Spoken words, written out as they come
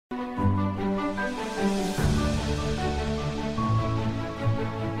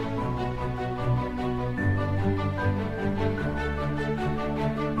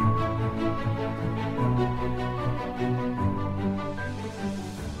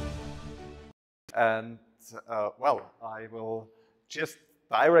And well, I will just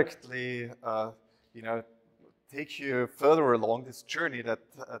directly, take you further along this journey that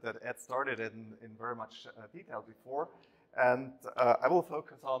Ed started in very much detail before. And I will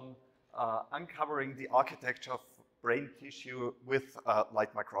focus on uncovering the architecture of brain tissue with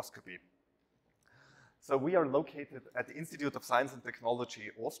light microscopy. So we are located at the Institute of Science and Technology,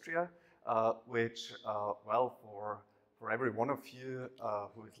 Austria, which, well, for every one of you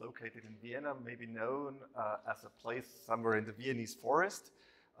who is located in Vienna, may be known as a place somewhere in the Viennese forest.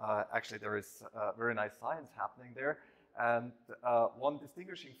 Actually, there is very nice science happening there. And one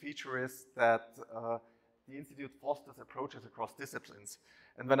distinguishing feature is that the Institute fosters approaches across disciplines.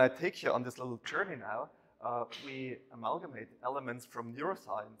 And when I take you on this little journey now, we amalgamate elements from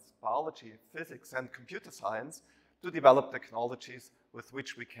neuroscience, biology, physics, and computer science to develop technologies with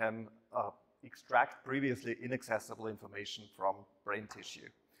which we can extract previously inaccessible information from brain tissue.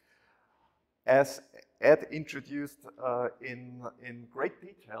 As Ed introduced in great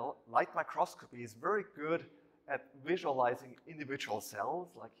detail, light microscopy is very good at visualizing individual cells,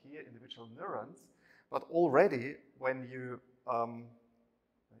 like here, individual neurons. But already when you,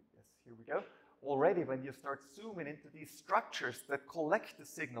 yes, here we go. Already when you start zooming into these structures that collect the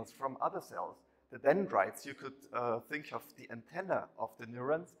signals from other cells, the dendrites, you could think of the antenna of the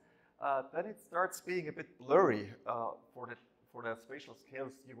neurons, then it starts being a bit blurry for the spatial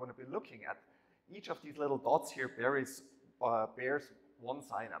scales you want to be looking at. Each of these little dots here bears one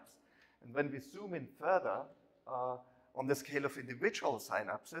synapse. And when we zoom in further on the scale of individual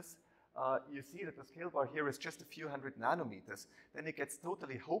synapses, you see that the scale bar here is just a few hundred nanometers. Then it gets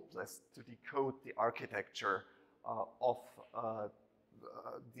totally hopeless to decode the architecture of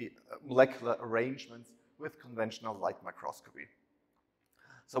the molecular arrangements with conventional light microscopy.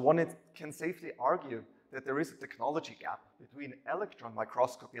 So one can safely argue that there is a technology gap between electron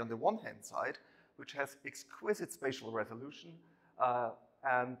microscopy on the one hand side, which has exquisite spatial resolution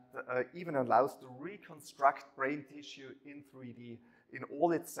and even allows to reconstruct brain tissue in 3D in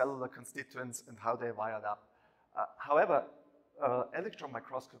all its cellular constituents and how they wired up. However, electron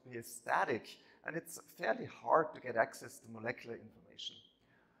microscopy is static, and it's fairly hard to get access to molecular information.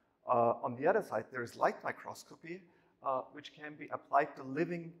 On the other side, there is light microscopy, which can be applied to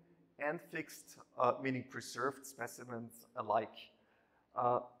living and fixed, meaning preserved specimens alike.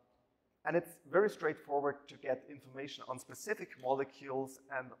 And it's very straightforward to get information on specific molecules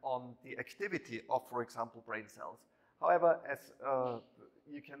and on the activity of, for example, brain cells. However, as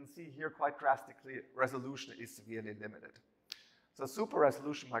you can see here quite drastically, resolution is severely limited. So super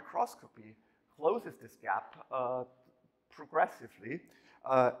resolution microscopy closes this gap progressively.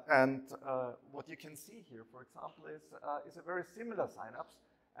 And what you can see here, for example, is a very similar synapse,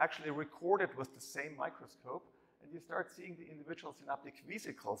 actually recorded with the same microscope. And you start seeing the individual synaptic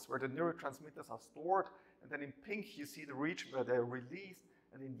vesicles where the neurotransmitters are stored. And then in pink, you see the region where they're released.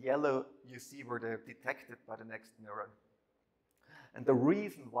 And in yellow, you see where they're detected by the next neuron. And the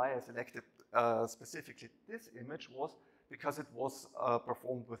reason why I selected specifically this image was because it was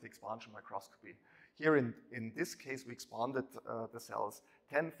performed with expansion microscopy. Here in this case, we expanded the cells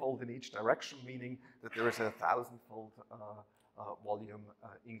tenfold in each direction, meaning that there is a 1,000-fold volume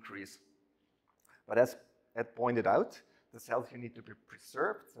increase. But as Ed pointed out, the cells here need to be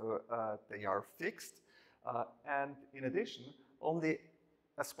preserved, so they are fixed. And in addition, only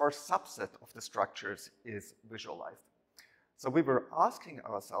a sparse subset of the structures is visualized. So we were asking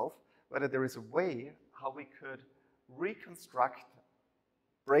ourselves whether there is a way how we could reconstruct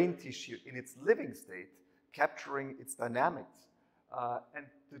brain tissue in its living state, capturing its dynamics, and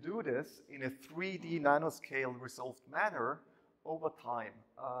to do this in a 3D nanoscale resolved manner over time.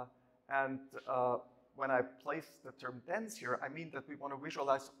 When I place the term dense here, I mean that we want to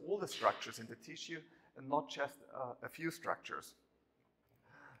visualize all the structures in the tissue and not just a few structures.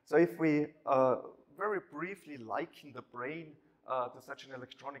 So if we very briefly liken the brain to such an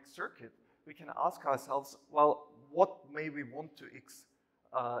electronic circuit, we can ask ourselves, well, what may we want to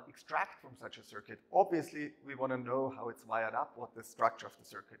extract from such a circuit? Obviously, we want to know how it's wired up, what the structure of the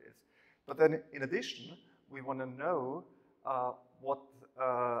circuit is. But then, in addition, we want to know what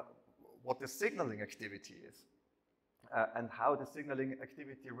the signaling activity is and how the signaling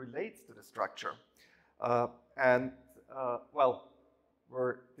activity relates to the structure. Well,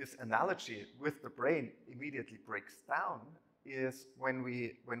 where this analogy with the brain immediately breaks down is when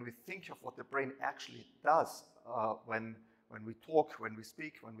we think of what the brain actually does when we talk, when we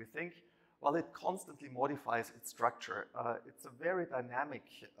speak, when we think. Well, it constantly modifies its structure. It's a very dynamic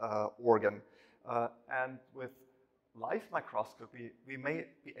organ. And with light microscopy, we may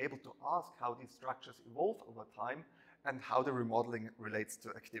be able to ask how these structures evolve over time and how the remodeling relates to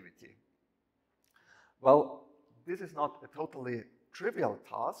activity. Well, this is not a totally trivial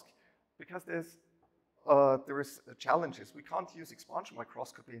task because there is challenges. We can't use expansion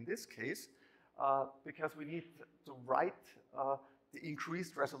microscopy in this case because we need to write the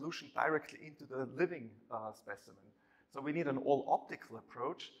increased resolution directly into the living specimen. So we need an all-optical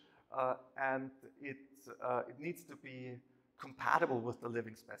approach, and it needs to be compatible with the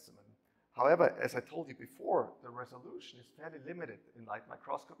living specimen. However, as I told you before, the resolution is fairly limited in light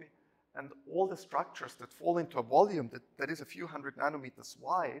microscopy, and all the structures that fall into a volume that is a few hundred nanometers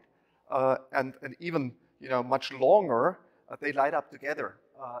wide and even much longer, they light up together,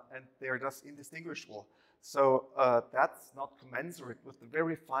 and they're thus indistinguishable. So that's not commensurate with the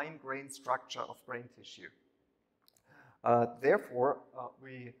very fine-grained structure of brain tissue. Therefore,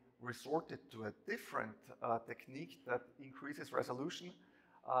 we resorted to a different technique that increases resolution,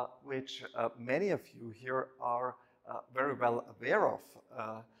 which many of you here are very well aware of.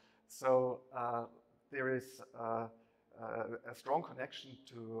 So there is a strong connection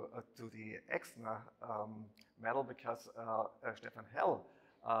to the Exner medal because Stefan Hell,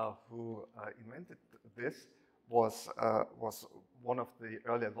 who invented this, was one of the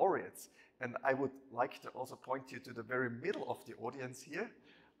earlier laureates. And I would like to also point you to the very middle of the audience here.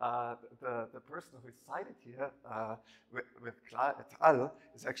 The person who is cited here with Clark et al.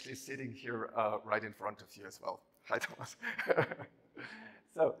 Is actually sitting here right in front of you as well. Hi, Thomas.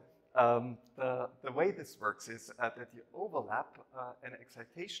 So the way this works is that you overlap an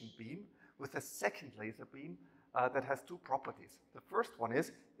excitation beam with a second laser beam that has two properties. The first one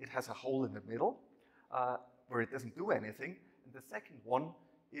is it has a hole in the middle where it doesn't do anything. And the second one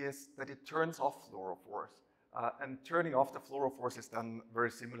is that it turns off fluorophores. And turning off the fluorophores is done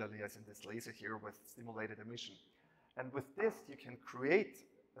very similarly as in this laser here with stimulated emission. And with this, you can create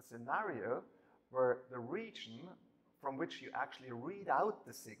a scenario where the region from which you actually read out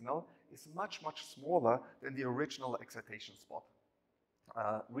the signal is much, much smaller than the original excitation spot,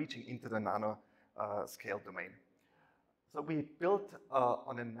 reaching into the nano scale domain. So we built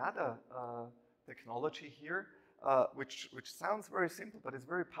on another technology here, which sounds very simple, but is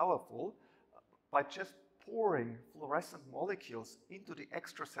very powerful, by just pouring fluorescent molecules into the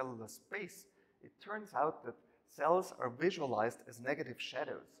extracellular space. It turns out that cells are visualized as negative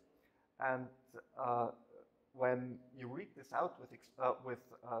shadows. And when you read this out with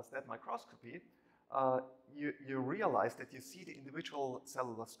STED microscopy, you realize that you see the individual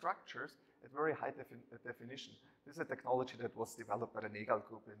cellular structures at very high definition. This is a technology that was developed by the Negal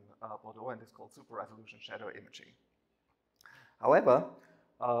group in Bordeaux and is called super resolution shadow imaging. However,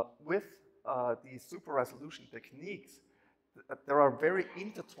 with these super resolution techniques, there are very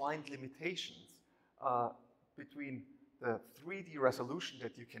intertwined limitations between the 3D resolution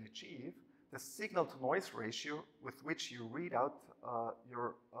that you can achieve, the signal to noise ratio with which you read out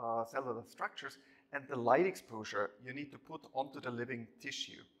your cellular structures, and the light exposure you need to put onto the living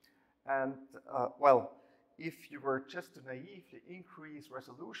tissue. And well, if you were just to naively increase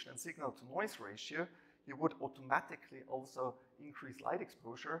resolution and signal to noise ratio, you would automatically also increase light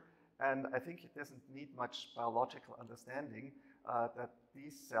exposure. And I think it doesn't need much biological understanding that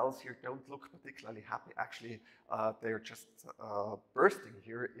these cells here don't look particularly happy. Actually, they're just bursting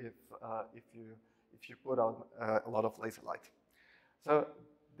here if you put on a lot of laser light. So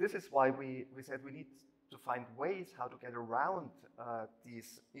this is why we said we need to find ways how to get around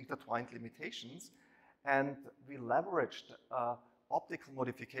these intertwined limitations. And we leveraged optical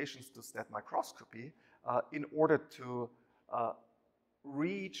modifications to STED microscopy in order to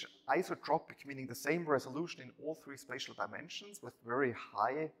reach isotropic, meaning the same resolution in all three spatial dimensions with very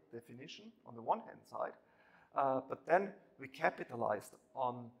high definition on the one hand side. But then we capitalized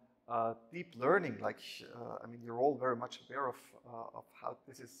on deep learning, like, I mean, you're all very much aware of how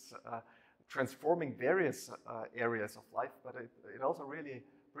this is transforming various areas of life, but it also really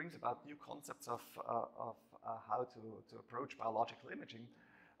brings about new concepts of how to approach biological imaging.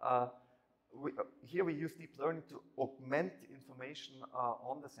 Here we use deep learning to augment information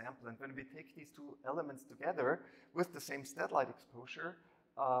on the sample, and when we take these two elements together with the same STED light exposure,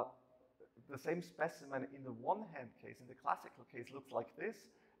 the same specimen in the one-hand case, in the classical case, looks like this,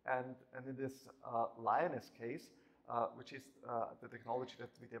 and in this lioness case, which is the technology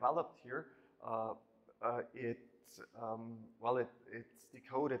that we developed here, it's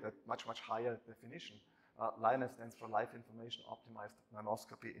decoded at much, much higher definition. Lioness stands for Live Information Optimized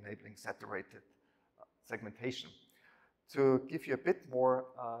Nanoscopy Enabling Saturated Segmentation. To give you a bit more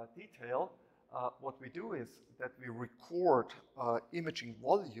detail, what we do is that we record imaging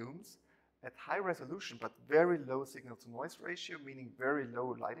volumes at high resolution but very low signal to noise ratio, meaning very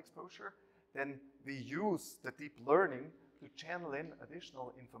low light exposure. Then we use the deep learning to channel in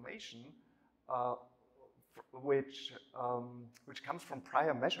additional information which comes from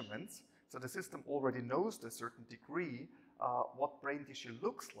prior measurements. So the system already knows to a certain degree what brain tissue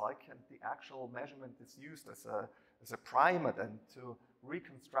looks like, and the actual measurement is used as a primer then to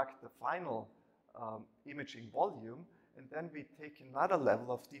reconstruct the final imaging volume. And then we take another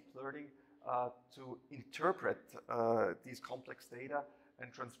level of deep learning to interpret these complex data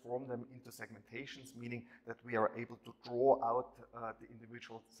and transform them into segmentations, meaning that we are able to draw out the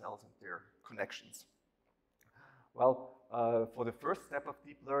individual cells and their connections. Well, for the first step of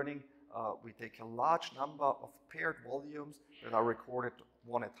deep learning, we take a large number of paired volumes that are recorded,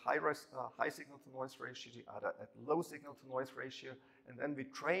 one at high signal-to-noise ratio, the other at low signal-to-noise ratio, and then we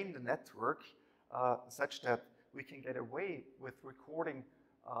train the network such that we can get away with recording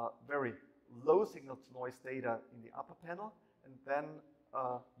very low signal-to-noise data in the upper panel, and then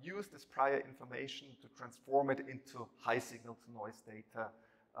use this prior information to transform it into high signal-to-noise data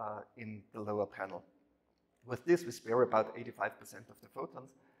in the lower panel. With this, we spare about 85% of the photons,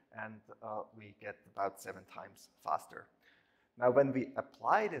 and we get about 7 times faster. Now, when we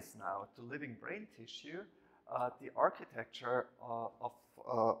apply this now to living brain tissue, the architecture of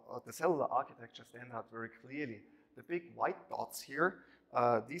the cellular architecture stands out very clearly. The big white dots here,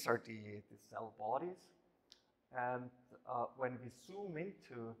 these are the cell bodies. And when we zoom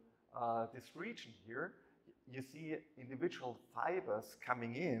into this region here, you see individual fibers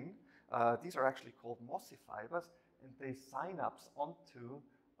coming in. These are actually called mossy fibers, and they synapse onto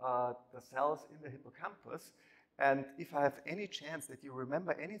the cells in the hippocampus. And if I have any chance that you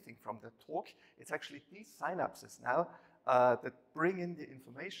remember anything from the talk, it's actually these synapses now that bring in the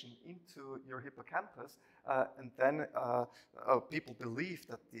information into your hippocampus, and then people believe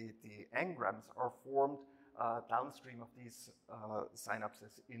that the engrams are formed downstream of these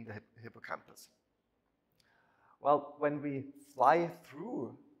synapses in the hippocampus. Well, when we fly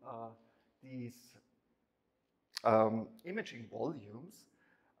through these imaging volumes,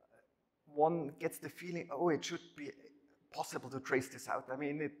 one gets the feeling, oh, it should be possible to trace this out. I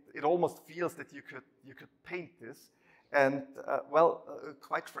mean, it almost feels that you could paint this. And well,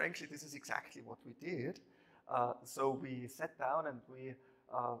 quite frankly, this is exactly what we did. So we sat down and we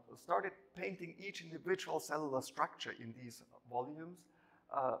started painting each individual cellular structure in these volumes,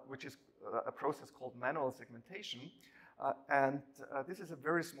 which is a process called manual segmentation. And this is a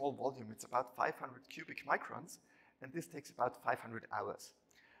very small volume. It's about 500 cubic microns, and this takes about 500 hours.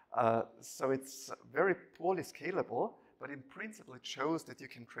 So it's very poorly scalable, but in principle it shows that you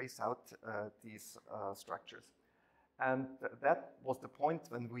can trace out these structures. And that was the point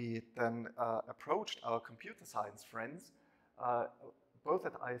when we then approached our computer science friends, both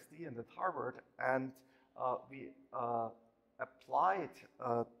at ISD and at Harvard, and we applied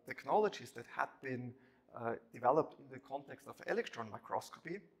technologies that had been developed in the context of electron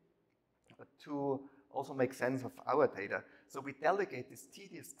microscopy to also make sense of our data. So we delegate this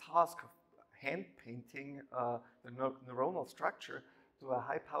tedious task of hand painting the neuronal structure to a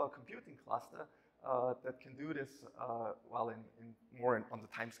high-power computing cluster that can do this well more on the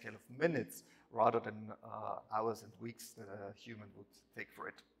time scale of minutes rather than hours and weeks that a human would take for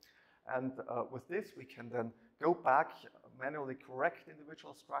it. And with this, we can then go back, manually correct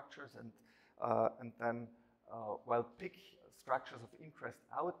individual structures, and then well, pick structures of interest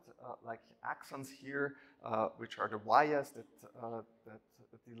out, like axons here, which are the wires that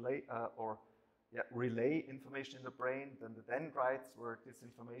delay relay information in the brain, then the dendrites where this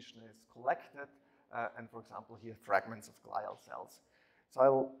information is collected, and for example here fragments of glial cells. So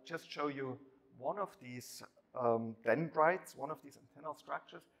I'll just show you one of these dendrites, one of these antennal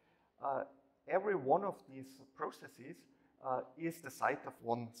structures. Every one of these processes is the site of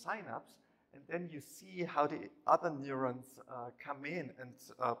one synapse, and then you see how the other neurons come in and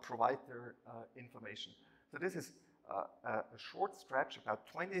provide their information. So this is a short stretch, about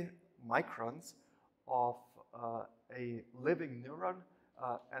 20 microns of a living neuron,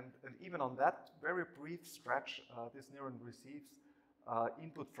 and even on that very brief stretch, this neuron receives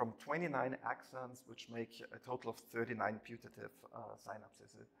input from 29 axons, which make a total of 39 putative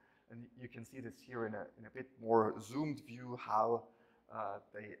synapses. And you can see this here in a bit more zoomed view, how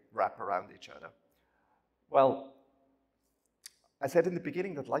they wrap around each other. Well, I said in the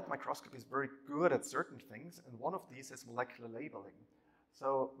beginning that light microscopy is very good at certain things, and one of these is molecular labeling.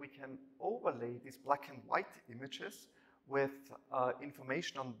 So we can overlay these black and white images with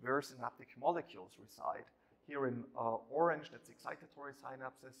information on where synaptic molecules reside. Here in orange, that's excitatory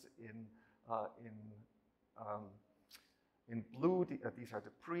synapses. In blue, these are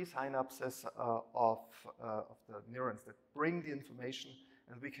the pre-synapses of the neurons that bring the information,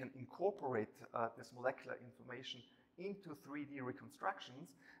 and we can incorporate this molecular information into 3D reconstructions.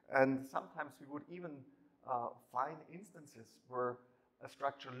 And sometimes we would even fine instances where a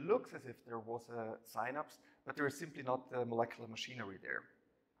structure looks as if there was a synapse, but there is simply not the molecular machinery there.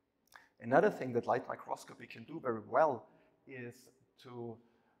 Another thing that light microscopy can do very well is to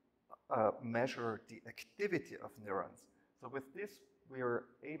measure the activity of neurons. So with this, we are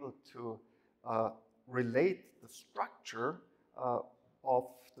able to relate the structure of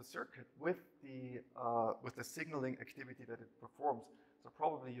the circuit with the signaling activity that it performs. So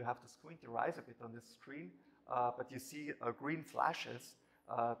probably you have to squint your eyes a bit on this screen, but you see green flashes.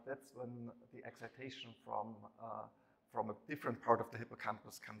 That's when the excitation from a different part of the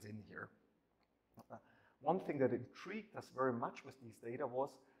hippocampus comes in here. One thing that intrigued us very much with these data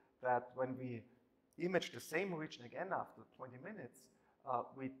was that when we imaged the same region again after 20 minutes,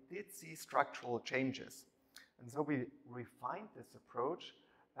 we did see structural changes. And so we refined this approach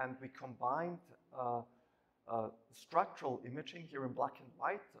and we combined structural imaging here in black and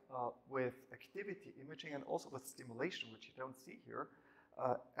white with activity imaging and also with stimulation, which you don't see here,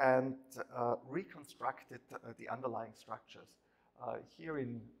 and reconstructed the underlying structures. Here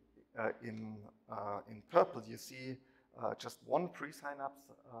in purple, you see just one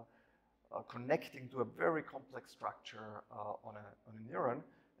presynapse connecting to a very complex structure on a neuron.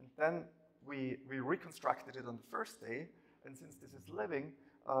 And then we reconstructed it on the first day. And since this is living,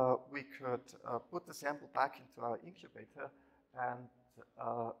 we could put the sample back into our incubator and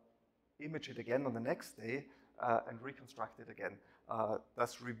image it again on the next day and reconstruct it again,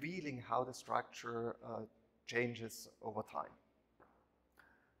 thus revealing how the structure changes over time.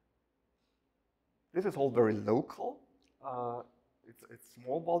 This is all very local. It's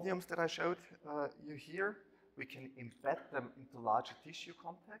small volumes that I showed you here. We can embed them into larger tissue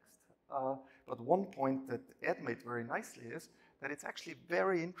context. But one point that Ed made very nicely is that it's actually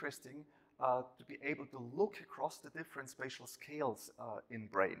very interesting to be able to look across the different spatial scales in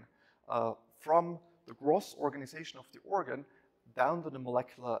brain, from the gross organization of the organ down to the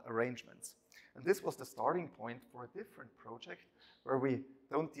molecular arrangements. And this was the starting point for a different project where we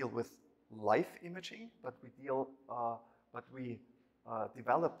don't deal with live imaging, but we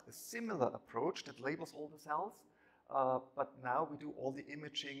developed a similar approach that labels all the cells, but now we do all the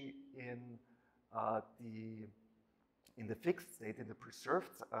imaging in the fixed state, in the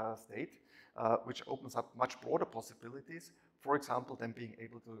preserved state, which opens up much broader possibilities. For example, then being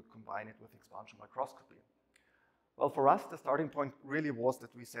able to combine it with expansion microscopy. Well, for us, the starting point really was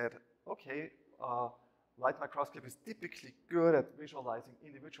that we said, okay, light microscopy is typically good at visualizing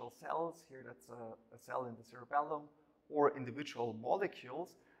individual cells. Here, that's a cell in the cerebellum, or individual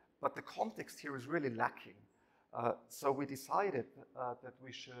molecules, but the context here is really lacking. So we decided that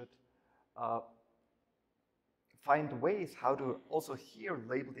we should find ways how to also here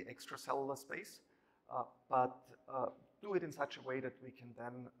label the extracellular space, but do it in such a way that we can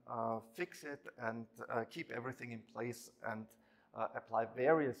then fix it and keep everything in place and apply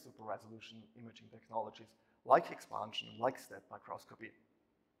various super resolution imaging technologies like expansion, like STEP microscopy.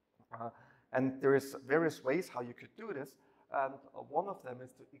 And there is various ways how you could do this, and one of them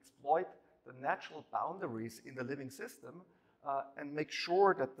is to exploit the natural boundaries in the living system and make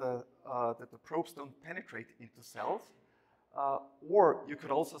sure that the probes don't penetrate into cells. Or you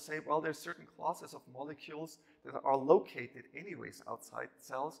could also say, well, there's certain classes of molecules that are located anyways outside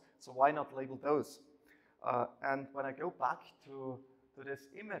cells, so why not label those? And when I go back to this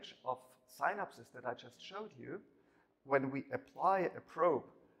image of synapses that I just showed you, when we apply a probe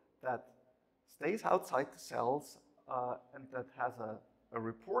that stays outside the cells and that has a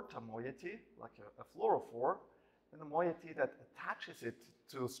reporter moiety, like a fluorophore, and a moiety that attaches it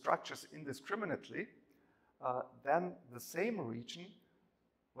to structures indiscriminately, then the same region,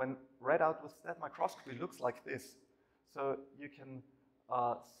 when read out with STEP microscopy, looks like this. So you can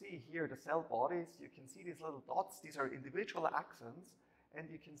see here the cell bodies, you can see these little dots, these are individual axons, and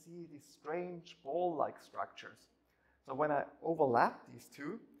you can see these strange ball-like structures. So when I overlap these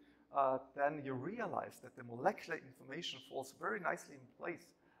two, then you realize that the molecular information falls very nicely in place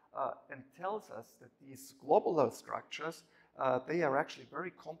and tells us that these globular structures, they are actually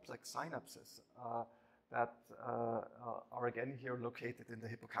very complex synapses that are again here located in the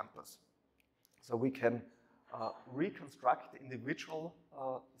hippocampus. So we can reconstruct individual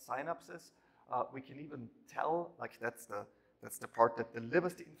synapses. We can even tell, like that's the part that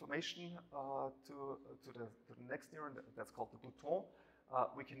delivers the information to the next neuron, that's called the bouton.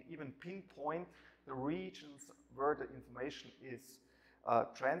 We can even pinpoint the regions where the information is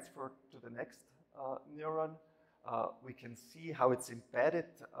transferred to the next neuron. We can see how it's embedded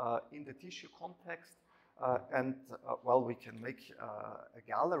in the tissue context. And well, we can make a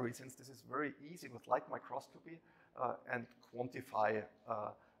gallery, since this is very easy with light microscopy, and quantify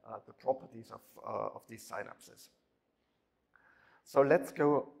the properties of these synapses. So let's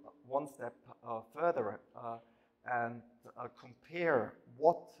go one step further and compare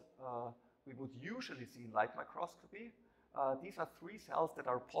what we would usually see in light microscopy. These are 3 cells that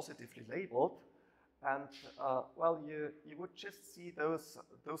are positively labeled, and well, you would just see those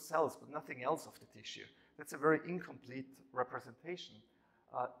cells, but nothing else of the tissue. That's a very incomplete representation.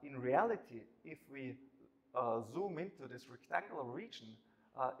 In reality, if we zoom into this rectangular region,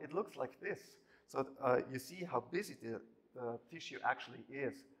 it looks like this. So you see how busy the tissue actually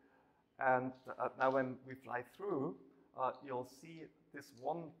is. And now when we fly through, you'll see this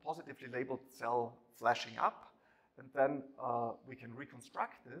one positively labeled cell flashing up, and then we can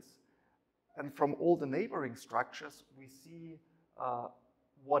reconstruct this. And from all the neighboring structures, we see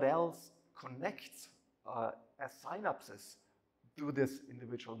what else connects as synapses to this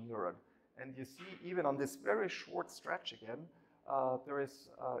individual neuron. And you see, even on this very short stretch again, there is,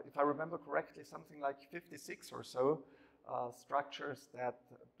 if I remember correctly, something like 56 or so structures that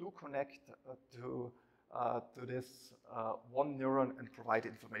do connect to this one neuron and provide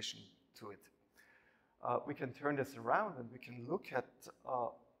information to it. We can turn this around and we can look at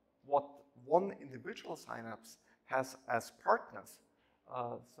what one individual synapse has as partners.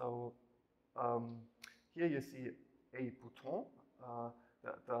 Here you see a bouton.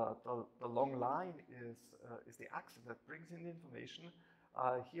 The long line is the axon that brings in the information.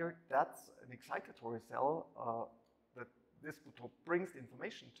 Here, that's an excitatory cell that this bouton brings the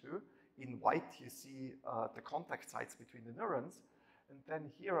information to. In white, you see the contact sites between the neurons. And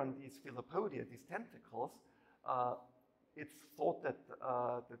then here on these philopodia, these tentacles, it's thought that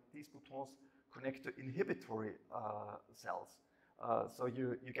these boutons connect to inhibitory cells. So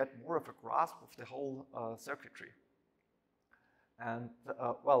you get more of a grasp of the whole circuitry. And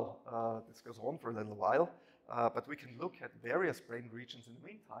well, this goes on for a little while, but we can look at various brain regions in the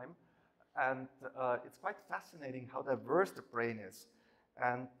meantime. And it's quite fascinating how diverse the brain is.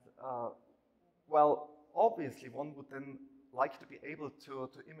 And well, obviously one would then like to be able to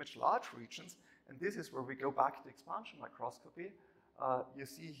image large regions. And this is where we go back to expansion microscopy. You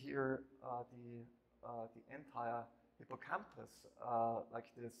see here the entire hippocampus, like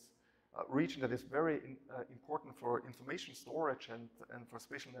this region that is very important for information storage and for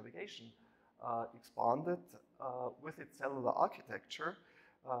spatial navigation, expanded with its cellular architecture.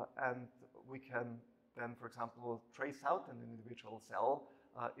 And we can then, for example, trace out an individual cell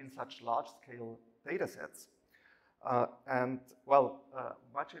in such large-scale data sets. And, well,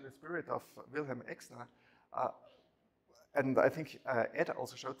 much in the spirit of Wilhelm Exner, and I think Ed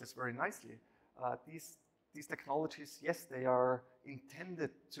also showed this very nicely, these technologies, yes, they are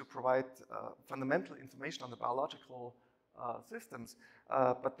intended to provide fundamental information on the biological systems,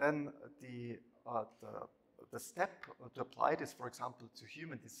 but then the step to apply this, for example, to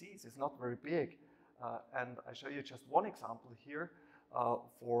human disease is not very big. And I show you just one example here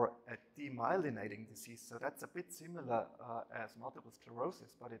for a demyelinating disease. So that's a bit similar as multiple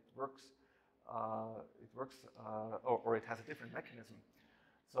sclerosis, but it works, or it has a different mechanism.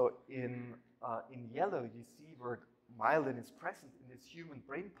 So in yellow, you see where myelin is present in this human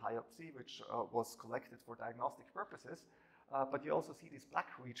brain biopsy, which was collected for diagnostic purposes. But you also see these black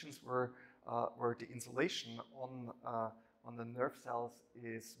regions where the insulation on the nerve cells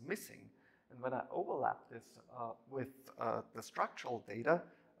is missing. And when I overlap this with the structural data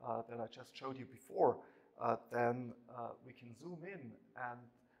that I just showed you before, then we can zoom in and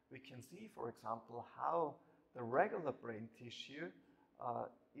we can see, for example, how the regular brain tissue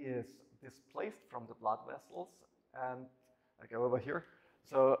is displaced from the blood vessels. And I go over here.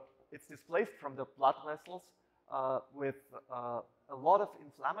 So it's displaced from the blood vessels with a lot of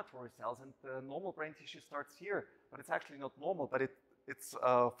inflammatory cells, and the normal brain tissue starts here, but it's actually not normal, but it's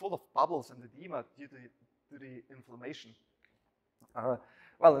full of bubbles and edema due to the inflammation.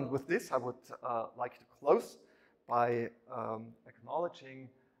 Well, and with this, I would like to close by acknowledging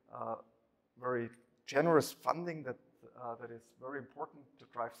very generous funding that is very important to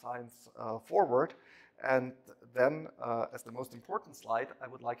drive science forward. And then, as the most important slide, I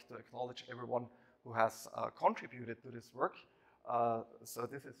would like to acknowledge everyone who has contributed to this work. So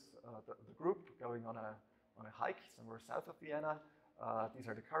this is the group going on a hike somewhere south of Vienna. These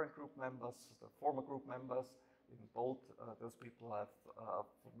are the current group members, the former group members. In bold, those people have,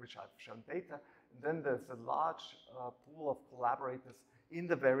 from which I've shown data. And then there's a large pool of collaborators in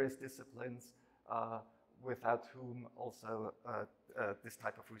the various disciplines, without whom also this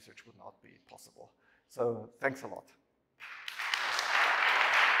type of research would not be possible. So thanks a lot.